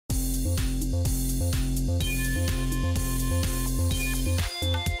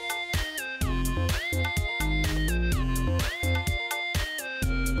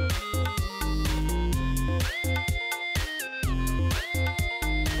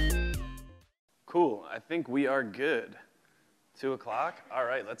Cool. I think we are good. 2 o'clock? All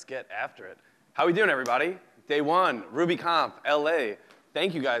right, let's get after it. How we doing, everybody? Day one, RubyConf, LA.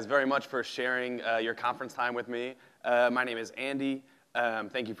 Thank you guys very much for sharing your conference time with me. My name is Andy.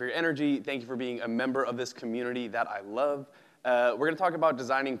 Thank you for your energy. Thank you for being a member of this community that I love. We're going to talk about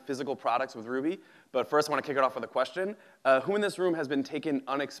designing physical products with Ruby, but first I want to kick it off with a question. Who in this room has been taken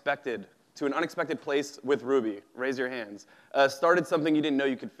to an unexpected place with Ruby? Raise your hands. Started something you didn't know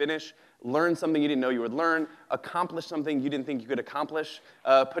you could finish, learned something you didn't know you would learn, accomplished something you didn't think you could accomplish.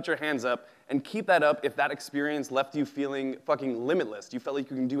 Put your hands up, and keep that up if that experience left you feeling fucking limitless. You felt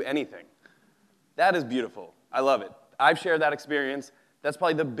like you can do anything. That is beautiful. I love it. I've shared that experience. That's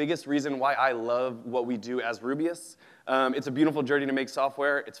probably the biggest reason why I love what we do as Rubyists. It's a beautiful journey to make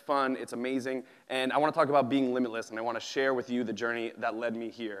software. It's fun. It's amazing. And I want to talk about being limitless, and I want to share with you the journey that led me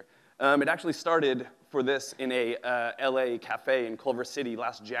here. It actually started for this in a LA cafe in Culver City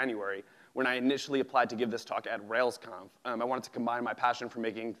last January when I initially applied to give this talk at RailsConf. I wanted to combine my passion for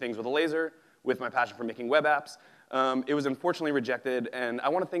making things with a laser with my passion for making web apps. It was unfortunately rejected, and I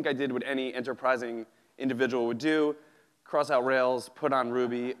want to think I did what any enterprising individual would do: cross out Rails, put on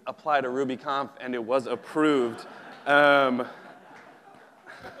Ruby, apply to RubyConf, and it was approved.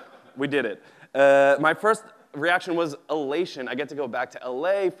 We did it. My first reaction was elation. I get to go back to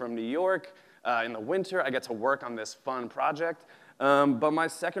LA from New York in the winter. I get to work on this fun project. But my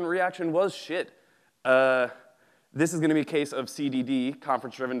second reaction was shit. This is going to be a case of CDD,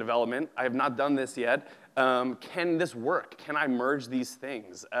 conference-driven development. I have not done this yet. Can this work? Can I merge these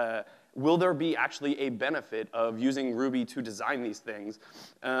things? Will there be actually a benefit of using Ruby to design these things?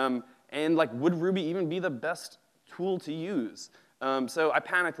 And would Ruby even be the best tool to use? So I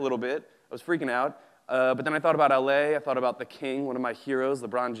panicked a little bit. I was freaking out. But then I thought about LA. I thought about the king, one of my heroes,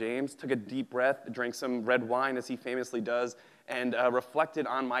 LeBron James. Took a deep breath, drank some red wine, as he famously does, and reflected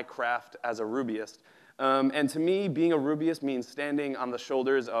on my craft as a Rubyist. And to me, being a Rubyist means standing on the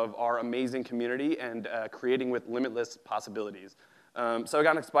shoulders of our amazing community and creating with limitless possibilities. So I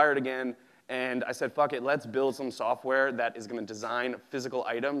got inspired again, and I said, fuck it, let's build some software that is going to design physical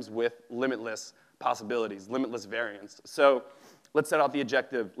items with limitless possibilities, limitless variants. So let's set out the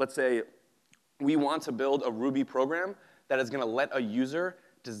objective. Let's say we want to build a Ruby program that is going to let a user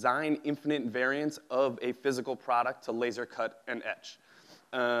design infinite variants of a physical product to laser cut and etch.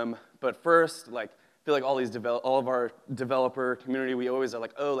 But first, I feel like all of our developer community, we always are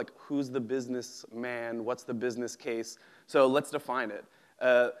like, oh, who's the businessman? What's the business case? So let's define it.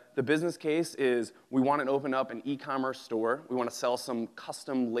 The business case is we want to open up an e-commerce store. We want to sell some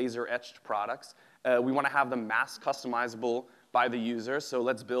custom laser etched products. We want to have them mass customizable by the user, so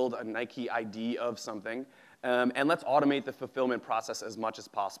let's build a Nike ID of something. And let's automate the fulfillment process as much as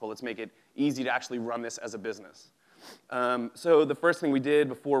possible. Let's make it easy to actually run this as a business. So the first thing we did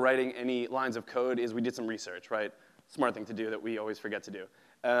before writing any lines of code is we did some research, right? Smart thing to do that we always forget to do.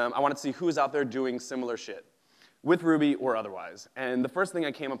 I wanted to see who's out there doing similar shit, with Ruby or otherwise. And the first thing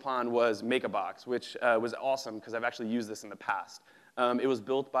I came upon was MakeAbox, which was awesome because I've actually used this in the past. It was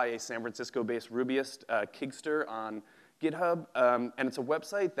built by a San Francisco-based Rubyist, Kigster, on GitHub, and it's a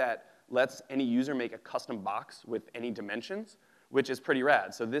website that lets any user make a custom box with any dimensions, which is pretty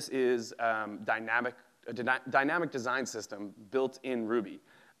rad. So this is a dynamic design system built in Ruby.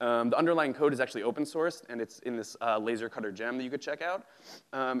 The underlying code is actually open sourced, and it's in this laser cutter gem that you could check out.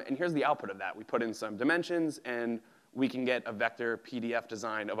 And here's the output of that. We put in some dimensions, and we can get a vector PDF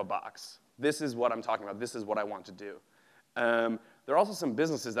design of a box. This is what I'm talking about. This is what I want to do. There are also some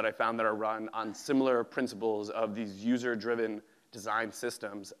businesses that I found that are run on similar principles of these user-driven design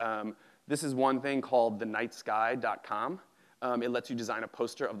systems. This is one thing called thenightsky.com. It lets you design a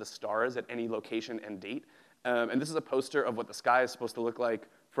poster of the stars at any location and date. And this is a poster of what the sky is supposed to look like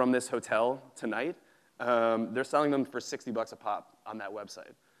from this hotel tonight. They're selling them for $60 a pop on that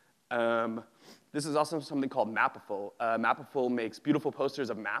website. This is also something called Mapiful. Mapiful makes beautiful posters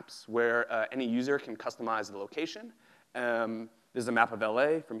of maps where any user can customize the location. This is a map of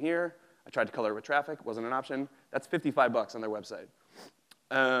LA from here. I tried to color it with traffic, wasn't an option. That's $55 on their website.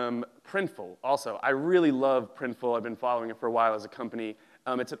 Printful, also. I really love Printful. I've been following it for a while as a company.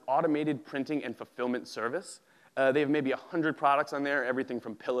 It's an automated printing and fulfillment service. They have maybe 100 products on there, everything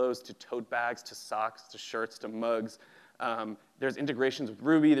from pillows to tote bags to socks to shirts to mugs. There's integrations with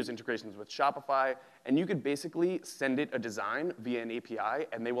Ruby, there's integrations with Shopify, and you could basically send it a design via an API,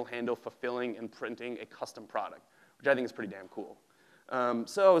 and they will handle fulfilling and printing a custom product, which I think is pretty damn cool.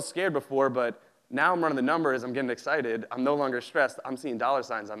 So I was scared before, but now I'm running the numbers, I'm getting excited, I'm no longer stressed, I'm seeing dollar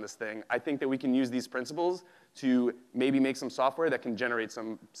signs on this thing. I think that we can use these principles to maybe make some software that can generate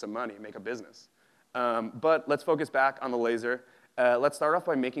some money, make a business. But let's focus back on the laser. Let's start off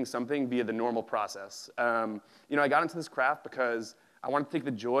by making something via the normal process. I got into this craft because I wanted to take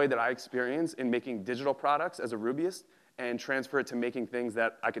the joy that I experience in making digital products as a Rubyist and transfer it to making things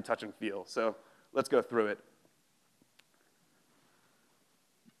that I could touch and feel. So let's go through it.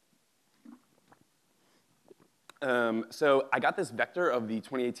 So I got this vector of the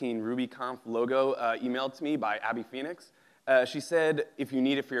 2018 RubyConf logo emailed to me by Abby Phoenix. She said, if you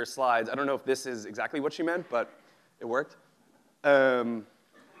need it for your slides, I don't know if this is exactly what she meant, but it worked.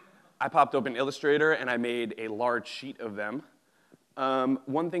 I popped open Illustrator, and I made a large sheet of them.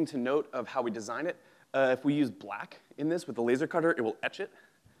 One thing to note of how we design it, if we use black in this with the laser cutter, it will etch it.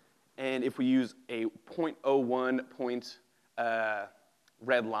 And if we use a 0.01 point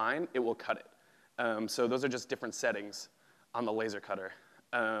red line, it will cut it. So those are just different settings on the laser cutter.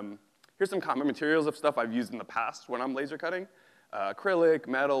 Here's some common materials of stuff I've used in the past when I'm laser cutting. Acrylic,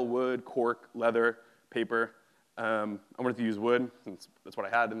 metal, wood, cork, leather, paper. I wanted to use wood, since that's what I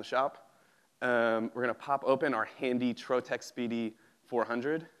had in the shop. We're going to pop open our handy Trotec Speedy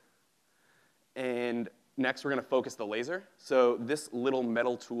 400. And next, we're going to focus the laser. So this little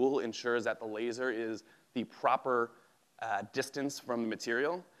metal tool ensures that the laser is the proper distance from the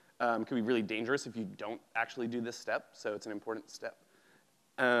material. It can be really dangerous if you don't actually do this step, so it's an important step.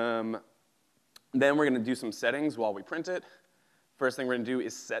 Then we're going to do some settings while we print it. First thing we're going to do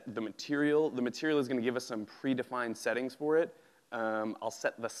is set the material. The material is going to give us some predefined settings for it. I'll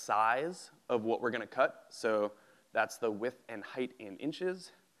set the size of what we're going to cut, so that's the width and height in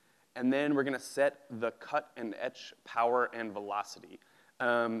inches. And then we're going to set the cut and etch power and velocity.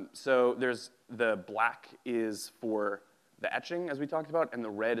 So there's the black is for the etching, as we talked about, and the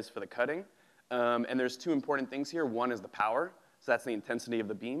red is for the cutting. And there's two important things here. One is the power, so that's the intensity of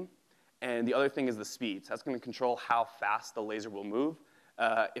the beam. And the other thing is the speed. So that's going to control how fast the laser will move.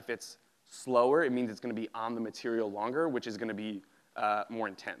 If it's slower, it means it's going to be on the material longer, which is going to be more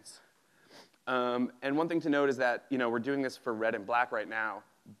intense. And one thing to note is that we're doing this for red and black right now,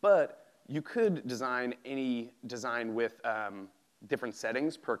 but you could design any design with different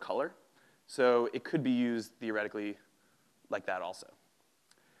settings per color. So it could be used theoretically like that also.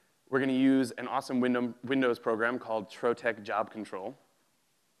 We're going to use an awesome Windows program called Trotec Job Control.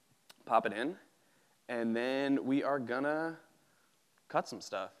 Pop it in, and then we are going to cut some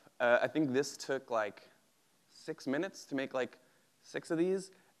stuff. I think this took like 6 minutes to make like 6 of these.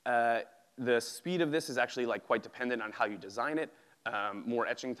 The speed of this is actually like quite dependent on how you design it. More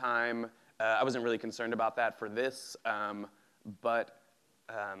etching time. I wasn't really concerned about that for this, but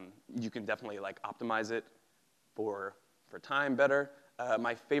you can definitely like optimize it for time better.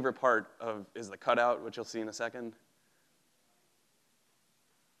 My favorite part is the cutout, which you'll see in a second.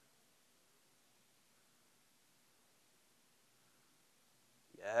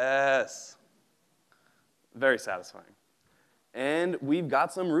 Yes. Very satisfying. And we've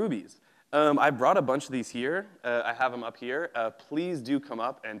got some rubies. I brought a bunch of these here. I have them up here. Please do come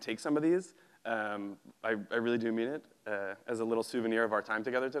up and take some of these. I really do mean it as a little souvenir of our time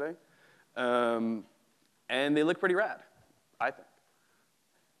together today. And they look pretty rad, I think.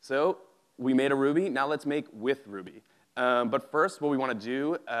 So we made a Ruby. Now let's make with Ruby. But first, what we want to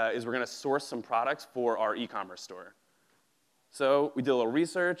do is we're going to source some products for our e-commerce store. So we did a little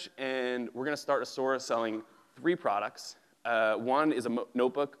research, and we're going to start a store selling 3 products. One is a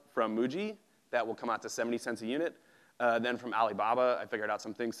notebook from Muji that will come out to 70 cents a unit. Then from Alibaba, I figured out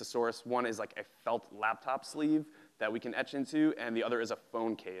some things to source. One is like a felt laptop sleeve that we can etch into, and the other is a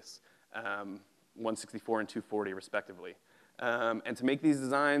phone case, 164 and 240 respectively. And to make these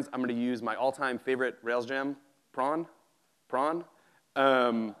designs, I'm going to use my all-time favorite Rails gem, Prawn.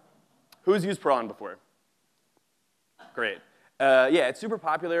 Who's used Prawn before? Great. Yeah, it's super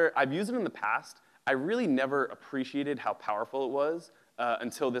popular. I've used it in the past. I really never appreciated how powerful it was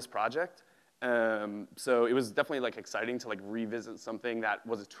until this project. So it was definitely like exciting to like revisit something that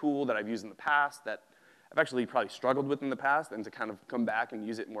was a tool that I've used in the past that I've actually probably struggled with in the past, and to kind of come back and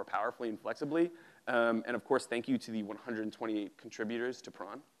use it more powerfully and flexibly. And of course, thank you to the 128 contributors to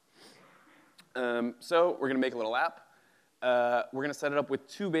Prawn. So we're going to make a little app. We're going to set it up with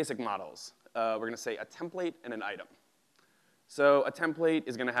 2 basic models. We're going to say a template and an item. So a template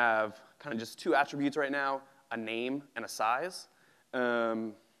is going to have kind of just 2 attributes right now, a name and a size.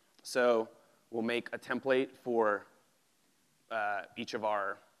 So we'll make a template for each of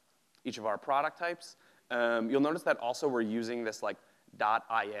our product types. You'll notice that also we're using this like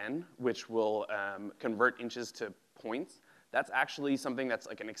 .in, which will convert inches to points. That's actually something that's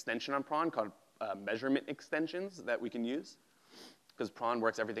like an extension on Prawn called measurement extensions that we can use, because Prawn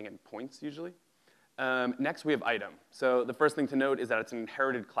works everything in points usually. Next, we have item. So the first thing to note is that it's an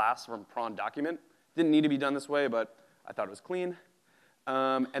inherited class from Prawn document. Didn't need to be done this way, but I thought it was clean.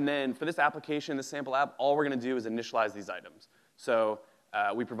 And then for this application, this sample app, all we're going to do is initialize these items. So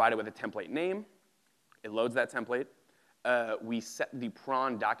we provide it with a template name. It loads that template. We set the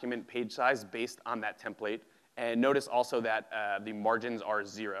prawn document page size based on that template. And notice also that the margins are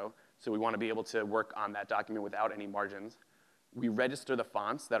 0. So we want to be able to work on that document without any margins. We register the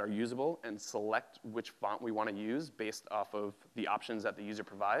fonts that are usable and select which font we want to use based off of the options that the user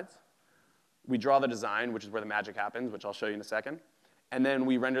provides. We draw the design, which is where the magic happens, which I'll show you in a second. And then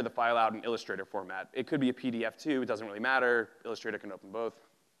we render the file out in Illustrator format. It could be a PDF too, it doesn't really matter. Illustrator can open both.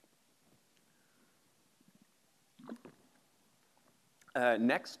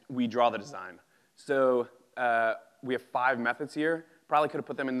 Next, we draw the design. So we have 5 methods here. Probably could have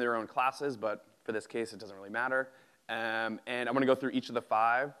put them in their own classes, but for this case, it doesn't really matter. And I'm going to go through each of the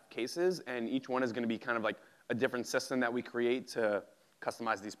 5 cases, and each one is going to be kind of like a different system that we create to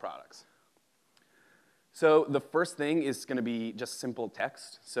customize these products. So the first thing is going to be just simple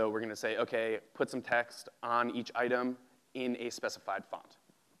text. So we're going to say, OK, put some text on each item in a specified font.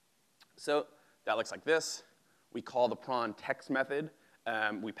 So that looks like this. We call the prawn text method.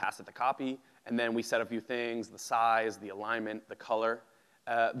 We pass it the copy. And then we set a few things, the size, the alignment, the color.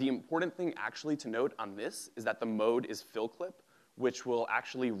 The important thing actually to note on this is that the mode is fill clip, which will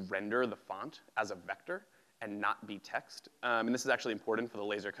actually render the font as a vector and not be text. And this is actually important for the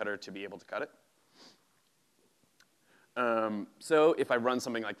laser cutter to be able to cut it. So if I run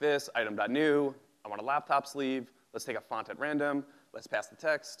something like this, item.new, I want a laptop sleeve. Let's take a font at random. Let's pass the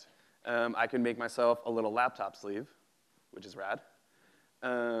text. I can make myself a little laptop sleeve, which is rad.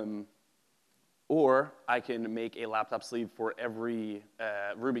 Or I can make a laptop sleeve for every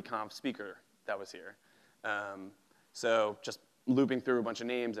RubyConf speaker that was here. So just looping through a bunch of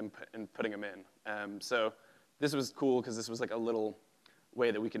names and putting them in. So this was cool because this was like a little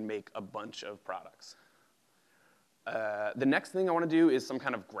way that we can make a bunch of products. The next thing I want to do is some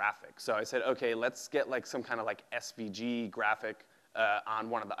kind of graphic. So I said, OK, let's get like some kind of like SVG graphic on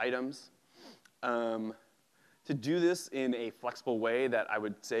one of the items. To do this in a flexible way that I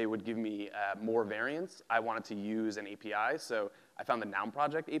would say would give me more variance, I wanted to use an API. So I found the Noun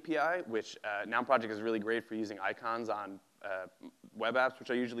Project API, which Noun Project is really great for using icons on web apps,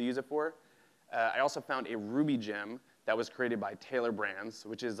 which I usually use it for. I also found a Ruby gem that was created by Taylor Brands,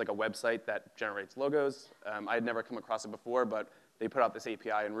 which is like a website that generates logos. I had never come across it before, but they put out this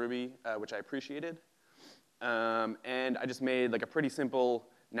API in Ruby, which I appreciated. And I just made like a pretty simple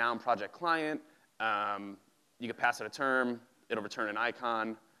Noun Project client. You could pass it a term. It'll return an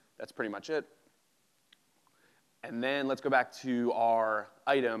icon. That's pretty much it. And then let's go back to our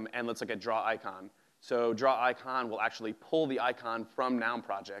item, and let's look at draw icon. So draw icon will actually pull the icon from Noun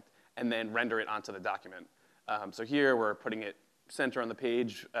Project and then render it onto the document. So here we're putting it center on the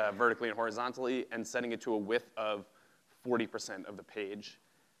page, vertically and horizontally, and setting it to a width of 40% of the page.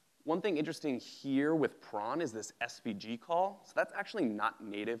 One thing interesting here with prawn is this SVG call. So that's actually not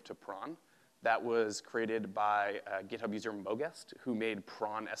native to prawn. That was created by GitHub user Mogest, who made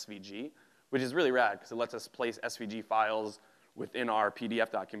prawn SVG, which is really rad because it lets us place SVG files within our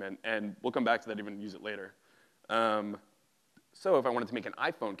PDF document. And we'll come back to that, even use it later. So if I wanted to make an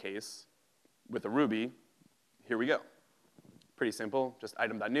iPhone case with a Ruby, here we go. Pretty simple, just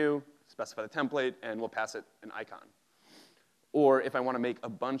item.new, specify the template, and we'll pass it an icon. Or if I want to make a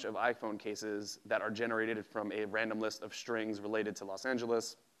bunch of iPhone cases that are generated from a random list of strings related to Los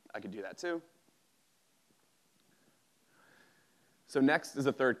Angeles, I could do that too. So next is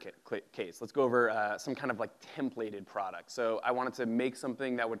the third case. Let's go over some kind of like templated product. So I wanted to make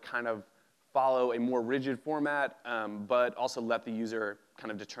something that would kind of follow a more rigid format, but also let the user kind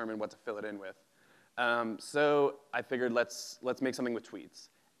of determine what to fill it in with. So I figured let's make something with tweets.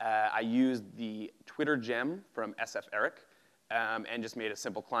 I used the Twitter gem from SF Eric and just made a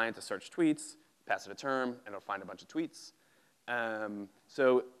simple client to search tweets, pass it a term, and it'll find a bunch of tweets.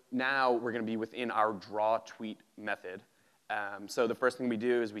 So now we're going to be within our draw tweet method. So the first thing we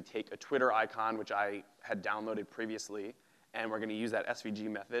do is we take a Twitter icon, which I had downloaded previously, and we're going to use that SVG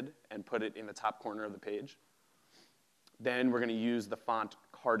method and put it in the top corner of the page. Then we're going to use the font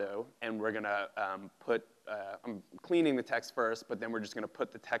Cardo, and we're going to I'm cleaning the text first, but then we're just going to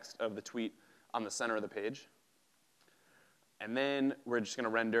put the text of the tweet on the center of the page. And then we're just going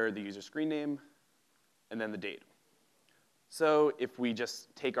to render the user screen name and then the date. So if we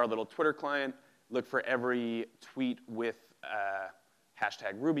just take our little Twitter client, look for every tweet with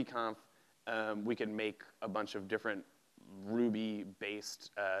hashtag RubyConf, we can make a bunch of different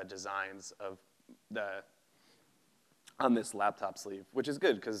Ruby-based designs of on this laptop sleeve, which is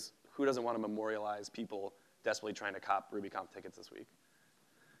good, because who doesn't want to memorialize people desperately trying to cop RubyConf tickets this week?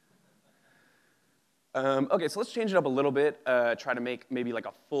 OK, so let's change it up a little bit. Try to make maybe like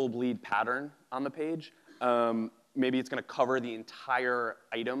a full bleed pattern on the page. Maybe it's going to cover the entire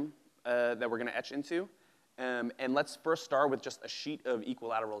item that we're going to etch into. And let's first start with just a sheet of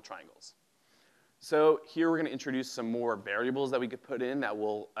equilateral triangles. So here we're going to introduce some more variables that we could put in that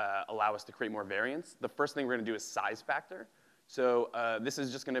will allow us to create more variance. The first thing we're going to do is size factor. So this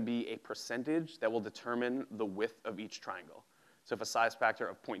is just going to be a percentage that will determine the width of each triangle. So if a size factor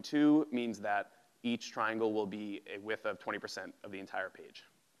of 0.2 means that each triangle will be a width of 20% of the entire page.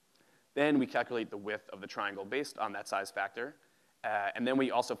 Then we calculate the width of the triangle based on that size factor. And then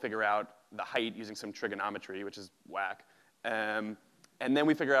we also figure out the height using some trigonometry, which is whack. And then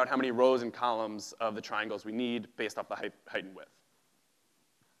we figure out how many rows and columns of the triangles we need based off the height and width.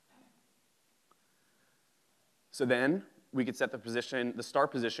 So then we could set the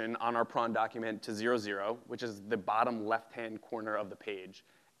start position on our prawn document to 0, 0, which is the bottom left-hand corner of the page.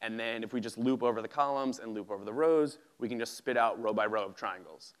 And then if we just loop over the columns and loop over the rows, we can just spit out row by row of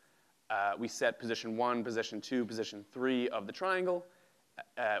triangles. We set position 1, position 2, position 3 of the triangle.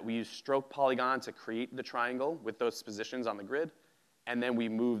 We use stroke polygon to create the triangle with those positions on the grid. And then we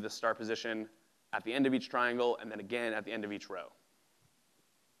move the start position at the end of each triangle and then again at the end of each row.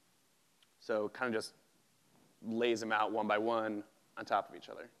 So kind of just lays them out one by one on top of each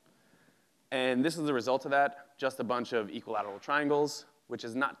other. And this is the result of that, just a bunch of equilateral triangles, which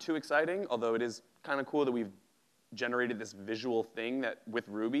is not too exciting, although it is kind of cool that we've generated this visual thing that, with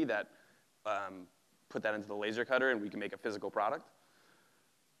Ruby that put that into the laser cutter and we can make a physical product.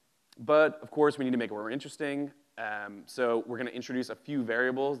 But of course, we need to make it more interesting. So we're going to introduce a few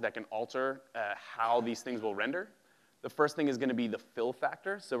variables that can alter how these things will render. The first thing is going to be the fill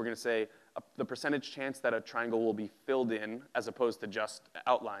factor. So we're going to say the percentage chance that a triangle will be filled in as opposed to just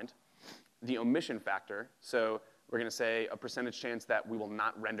outlined. The omission factor. So we're going to say a percentage chance that we will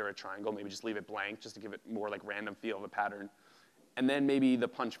not render a triangle, maybe just leave it blank just to give it more like random feel of a pattern. And then maybe the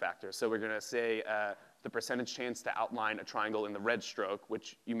punch factor. So we're going to say the percentage chance to outline a triangle in the red stroke,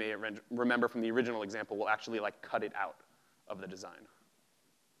 which you may remember from the original example will actually like cut it out of the design.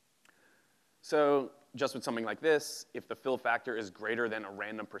 So just with something like this, if the fill factor is greater than a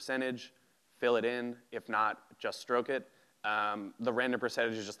random percentage, fill it in. If not, just stroke it. The random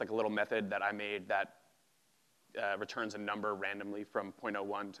percentage is just like a little method that I made that returns a number randomly from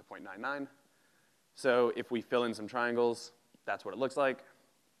 0.01 to 0.99. So if we fill in some triangles, that's what it looks like.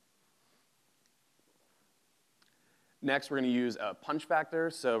 Next, we're going to use a punch factor.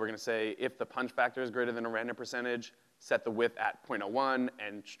 So we're going to say if the punch factor is greater than a random percentage, set the width at 0.01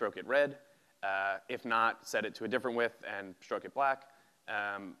 and stroke it red. If not, set it to a different width and stroke it black.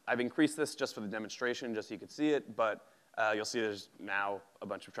 I've increased this just for the demonstration, just so you could see it. But you'll see there's now a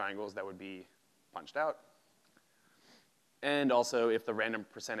bunch of triangles that would be punched out. And also, if the random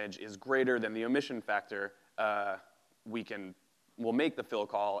percentage is greater than the omission factor, we'll make the fill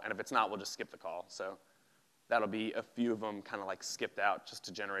call, and if it's not, we'll just skip the call. So that'll be a few of them kind of like skipped out just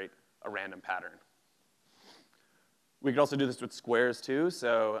to generate a random pattern. We could also do this with squares too.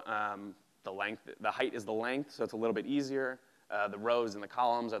 So the height is the length, so it's a little bit easier. The rows and the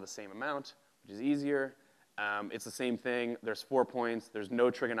columns are the same amount, which is easier. It's the same thing. There's 4 points. There's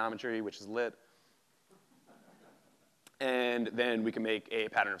no trigonometry, which is lit. And then we can make a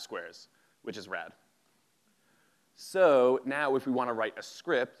pattern of squares, which is rad. So now if we want to write a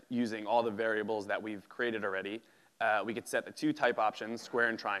script using all the variables that we've created already, we could set the two type options, square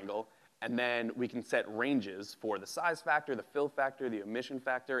and triangle, and then we can set ranges for the size factor, the fill factor, the omission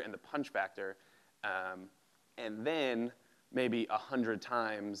factor, and the punch factor. And then maybe 100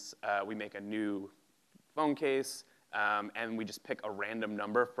 times we make a new phone case, and we just pick a random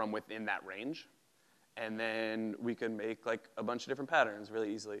number from within that range. And then we can make like a bunch of different patterns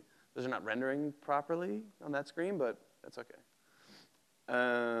really easily. Those are not rendering properly on that screen, but that's OK.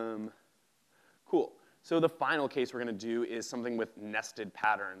 Cool. So the final case we're going to do is something with nested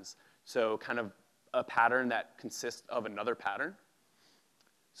patterns. So kind of a pattern that consists of another pattern.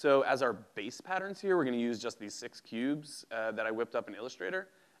 So as our base patterns here, we're going to use just these 6 cubes that I whipped up in Illustrator.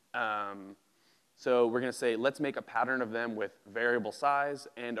 So we're going to say, let's make a pattern of them with variable size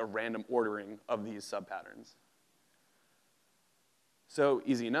and a random ordering of these subpatterns. So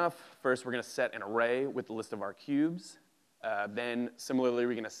easy enough. First, we're going to set an array with the list of our cubes. Then, similarly,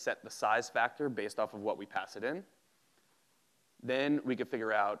 we're going to set the size factor based off of what we pass it in. Then we can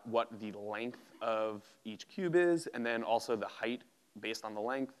figure out what the length of each cube is, and then also the height based on the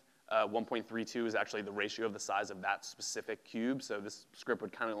length. 1.32 is actually the ratio of the size of that specific cube, so this script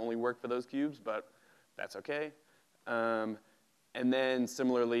would kind of only work for those cubes, but that's OK. And then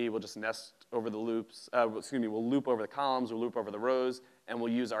similarly, we'll just nest over the loops. We'll loop over the columns, we'll loop over the rows, and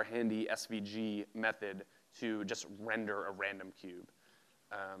we'll use our handy SVG method to just render a random cube.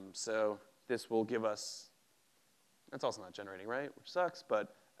 So this will give us, that's also not generating, right? Which sucks,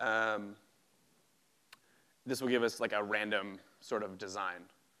 but this will give us like a random sort of design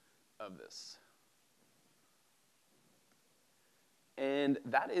of this. And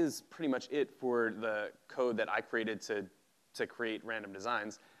that is pretty much it for the code that I created to create random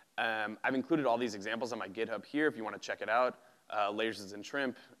designs. I've included all these examples on my GitHub here if you want to check it out. Lasers and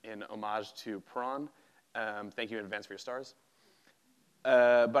shrimp in homage to prawn. Thank you in advance for your stars.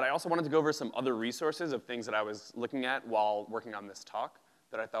 But I also wanted to go over some other resources of things that I was looking at while working on this talk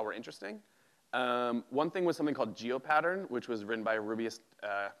that I thought were interesting. One thing was something called GeoPattern, which was written by a Rubyist,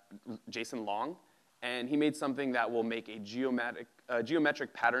 Jason Long. And he made something that will make a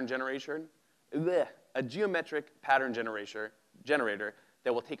geometric pattern generator generator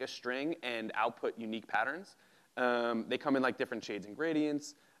that will take a string and output unique patterns. They come in like different shades and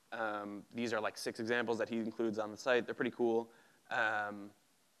gradients. These are like 6 examples that he includes on the site. They're pretty cool. I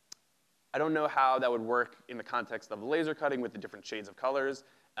don't know how that would work in the context of laser cutting with the different shades of colors.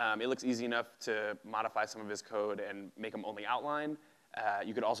 It looks easy enough to modify some of his code and make them only outline.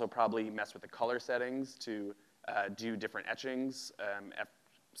 You could also probably mess with the color settings to do different etchings,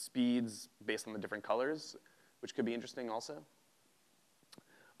 speeds based on the different colors, which could be interesting also.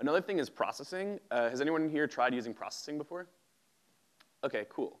 Another thing is processing. Has anyone here tried using processing before? Okay,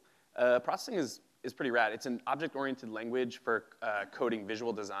 cool. Processing is pretty rad. It's an object-oriented language for coding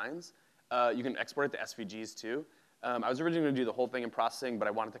visual designs. You can export it to SVGs too. I was originally going to do the whole thing in processing, but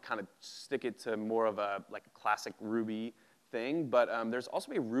I wanted to kind of stick it to more of a like classic Ruby thing. But there's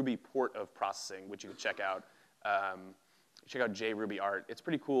also a Ruby port of processing, which you can check out. Check out JRubyArt. It's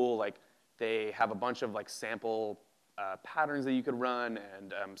pretty cool. Like they have a bunch of like sample patterns that you could run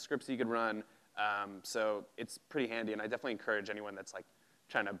and scripts that you could run. So it's pretty handy, and I definitely encourage anyone that's like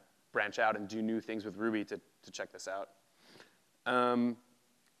trying to branch out and do new things with Ruby to check this out.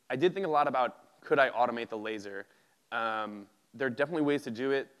 I did think a lot about, could I automate the laser? There are definitely ways to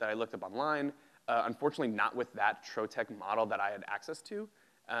do it that I looked up online. Unfortunately, not with that Trotec model that I had access to.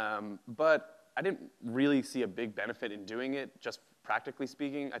 But I didn't really see a big benefit in doing it, just practically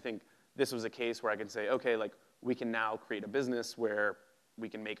speaking. I think this was a case where I could say, okay, like we can now create a business where we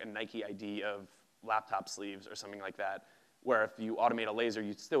can make a Nike ID of laptop sleeves or something like that, where if you automate a laser,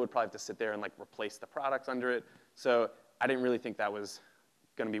 you still would probably have to sit there and like replace the products under it. So I didn't really think that was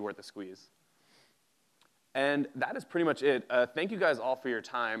going to be worth the squeeze. And that is pretty much it. Thank you guys all for your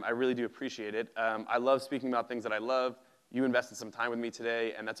time. I really do appreciate it. I love speaking about things that I love. You invested some time with me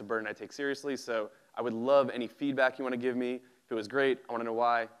today, and that's a burden I take seriously. So I would love any feedback you want to give me. If it was great, I want to know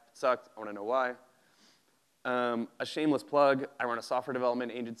why. If it sucked, I want to know why. A shameless plug, I run a software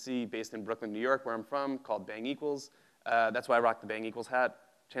development agency based in Brooklyn, New York, where I'm from, called Bang Equals. That's why I rock the Bang Equals hat.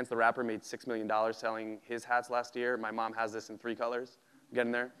 Chance the Rapper made $6 million selling his hats last year. My mom has this in 3 colors. I'm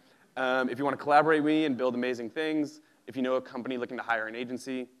getting there. If you want to collaborate with me and build amazing things, if you know a company looking to hire an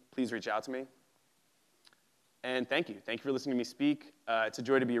agency, please reach out to me. And thank you. Thank you for listening to me speak. It's a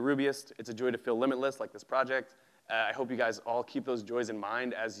joy to be a Rubyist. It's a joy to feel limitless like this project. I hope you guys all keep those joys in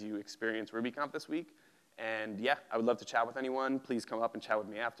mind as you experience RubyConf this week. And yeah, I would love to chat with anyone. Please come up and chat with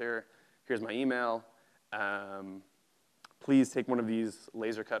me after. Here's my email. Please take one of these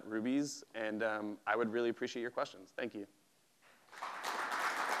laser cut rubies, and I would really appreciate your questions. Thank you.